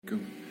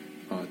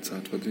آج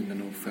 7واں دن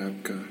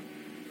NoFap کا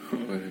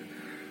اور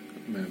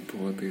میں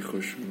بہت ہی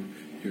خوش ہوں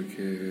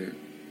کیونکہ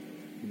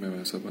میں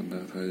ویسا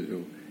بندہ تھا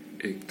جو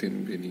ایک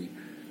دن بھی نہیں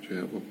جو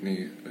ہے وہ اپنی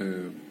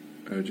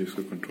ارجز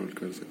کو کنٹرول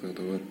کر سکتا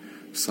تھا، اور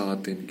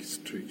 7 دن کی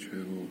اسٹریک جو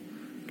ہے وہ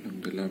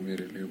الحمدللہ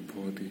میرے لیے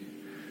بہت ہی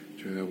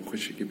جو ہے وہ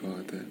خوشی کی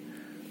بات ہے.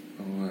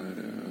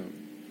 اور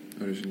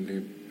اوریجنلی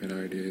میرا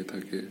آئیڈیا یہ تھا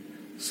کہ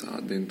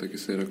 7 دن تک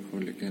اسے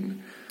رکھوں، لیکن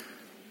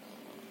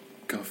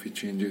کافی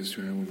چینجز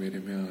جو ہیں وہ میرے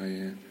میں آئے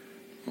ہیں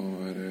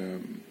اور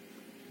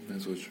میں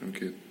سوچ رہا ہوں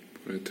کہ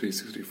پورے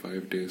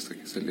 365 ڈیز تک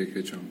اسے لے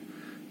کے جاؤں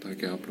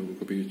تاکہ آپ لوگوں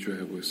کو بھی جو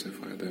ہے وہ اس سے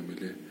فائدہ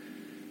ملے.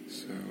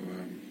 اس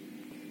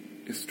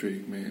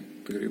اسٹریک میں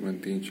تقریباً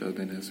 3-4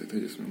 دن ایسے تھے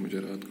جس میں مجھے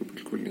رات کو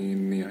بالکل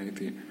نیند نہیں آئی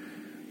تھی،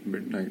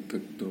 مڈ نائٹ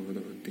تک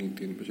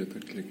 2-3 بجے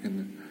تک،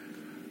 لیکن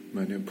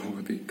میں نے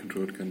بہت ہی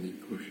کنٹرول کرنے کی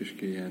کوشش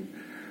کی اینڈ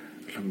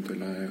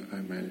الحمدللہ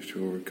I managed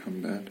to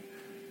overcome that.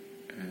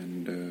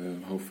 And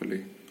hopefully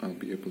I'll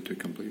be able to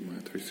complete my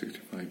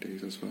 365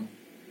 days as well.